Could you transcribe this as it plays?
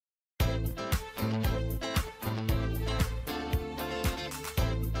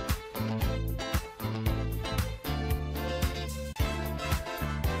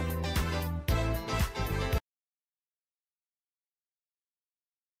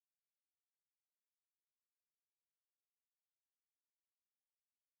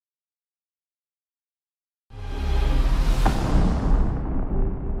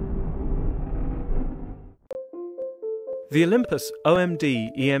The Olympus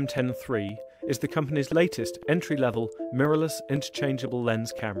OMD EM10 III is the company's latest entry-level mirrorless interchangeable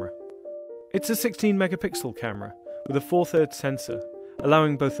lens camera. It's a 16-megapixel camera with a 4/3 sensor,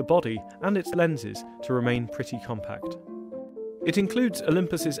 allowing both the body and its lenses to remain pretty compact. It includes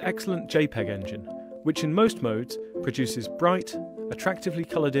Olympus's excellent JPEG engine, which in most modes produces bright, attractively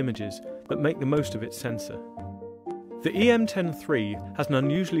coloured images that make the most of its sensor. The EM10 III has an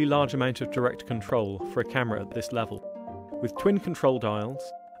unusually large amount of direct control for a camera at this level, with twin control dials,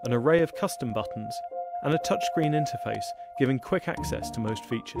 an array of custom buttons, and a touchscreen interface giving quick access to most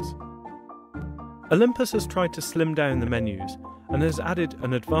features. Olympus has tried to slim down the menus and has added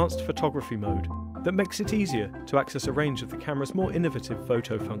an advanced photography mode that makes it easier to access a range of the camera's more innovative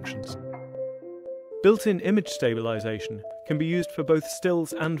photo functions. Built-in image stabilization can be used for both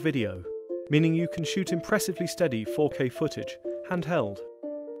stills and video, meaning you can shoot impressively steady 4K footage handheld.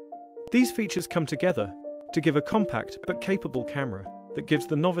 These features come together to give a compact but capable camera that gives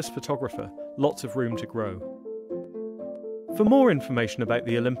the novice photographer lots of room to grow. For more information about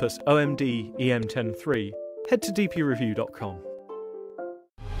the Olympus OMD EM10 III, head to dpreview.com.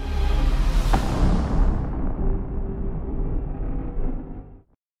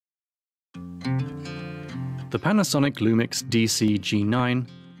 The Panasonic LUMIX DC G9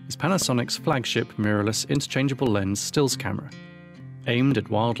 is Panasonic's flagship mirrorless interchangeable lens stills camera, aimed at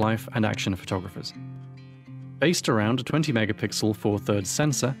wildlife and action photographers. Based around a 20-megapixel 4/3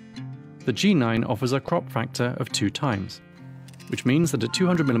 sensor, the G9 offers a crop factor of 2 times, which means that a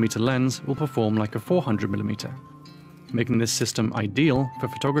 200mm lens will perform like a 400mm, making this system ideal for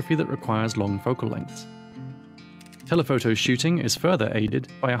photography that requires long focal lengths. Telephoto shooting is further aided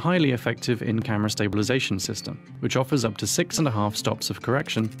by a highly effective in-camera stabilization system, which offers up to 6.5 stops of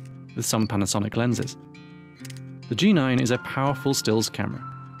correction with some Panasonic lenses. The G9 is a powerful stills camera,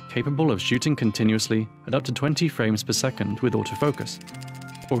 capable of shooting continuously at up to 20 frames per second with autofocus,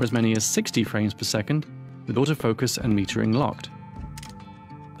 or as many as 60 frames per second with autofocus and metering locked.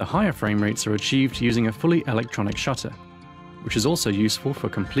 The higher frame rates are achieved using a fully electronic shutter, which is also useful for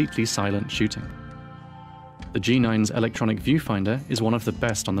completely silent shooting. The G9's electronic viewfinder is one of the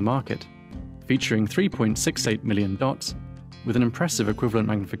best on the market, featuring 3.68 million dots with an impressive equivalent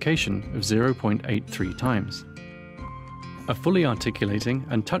magnification of 0.83 times. A fully articulating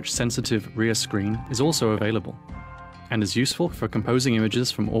and touch-sensitive rear screen is also available, and is useful for composing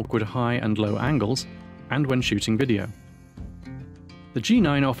images from awkward high and low angles, and when shooting video. The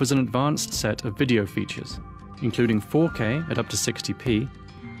G9 offers an advanced set of video features, including 4K at up to 60p,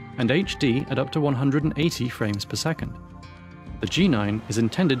 and HD at up to 180 frames per second. The G9 is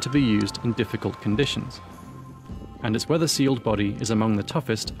intended to be used in difficult conditions, and its weather-sealed body is among the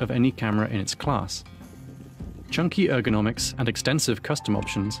toughest of any camera in its class. Chunky ergonomics and extensive custom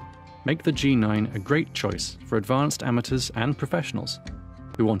options make the G9 a great choice for advanced amateurs and professionals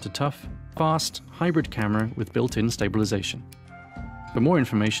who want a tough, fast, hybrid camera with built-in stabilization. For more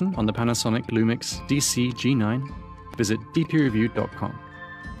information on the Panasonic LUMIX DC G9, visit dpreview.com.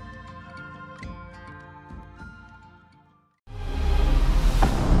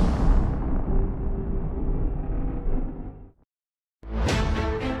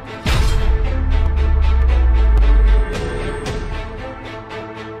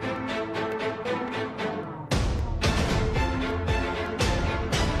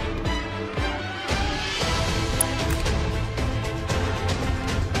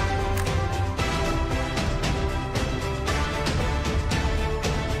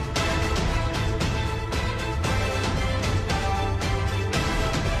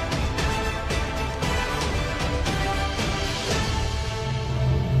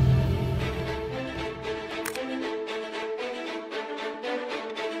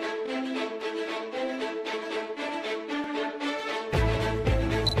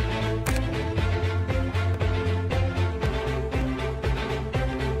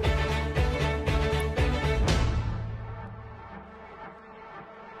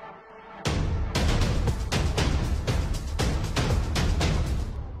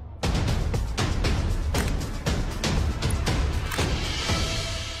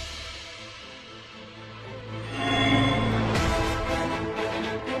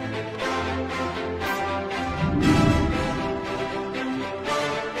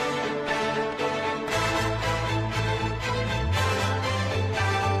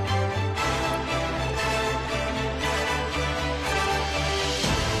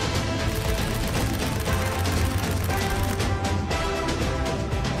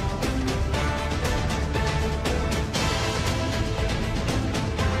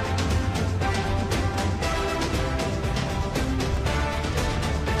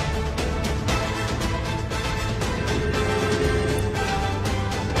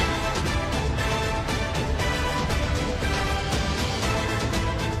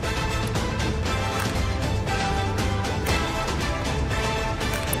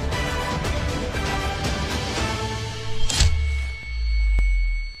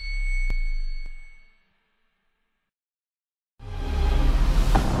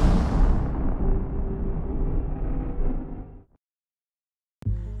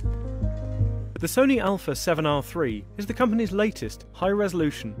 The Sony Alpha 7R3 is the company's latest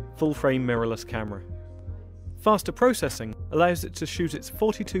high-resolution, full-frame mirrorless camera. Faster processing allows it to shoot its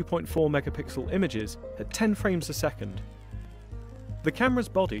 42.4 megapixel images at 10 frames a second. The camera's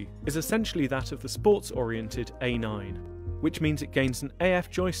body is essentially that of the sports-oriented A9, which means it gains an AF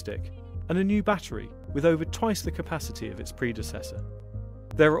joystick and a new battery with over twice the capacity of its predecessor.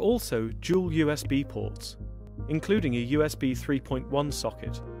 There are also dual USB ports, including a USB 3.1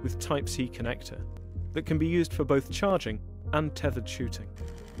 socket with Type-C connector that can be used for both charging and tethered shooting.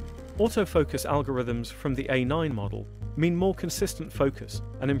 Autofocus algorithms from the A9 model mean more consistent focus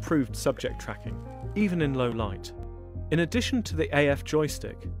and improved subject tracking, even in low light. In addition to the AF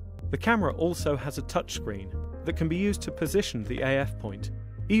joystick, the camera also has a touchscreen that can be used to position the AF point,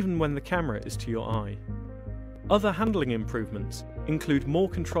 even when the camera is to your eye. Other handling improvements include more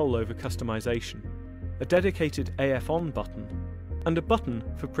control over customization, a dedicated AF on button, and a button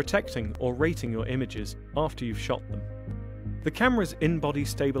for protecting or rating your images after you've shot them. The camera's in-body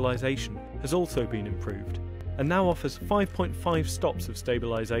stabilization has also been improved, and now offers 5.5 stops of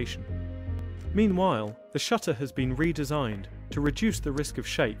stabilization. Meanwhile, the shutter has been redesigned to reduce the risk of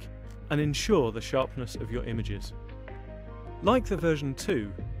shake and ensure the sharpness of your images. Like the version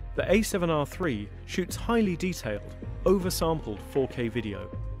 2, the A7R3 shoots highly detailed, oversampled 4K video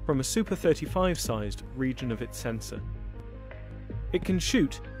from a Super 35-sized region of its sensor. It can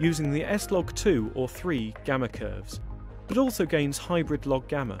shoot using the S-Log2 or 3 gamma curves, but also gains hybrid log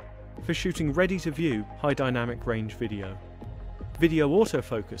gamma for shooting ready-to-view high dynamic range video. Video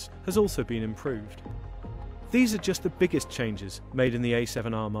autofocus has also been improved. These are just the biggest changes made in the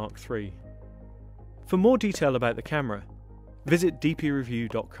A7R Mark III. For more detail about the camera, visit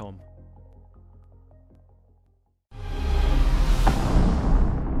dpreview.com.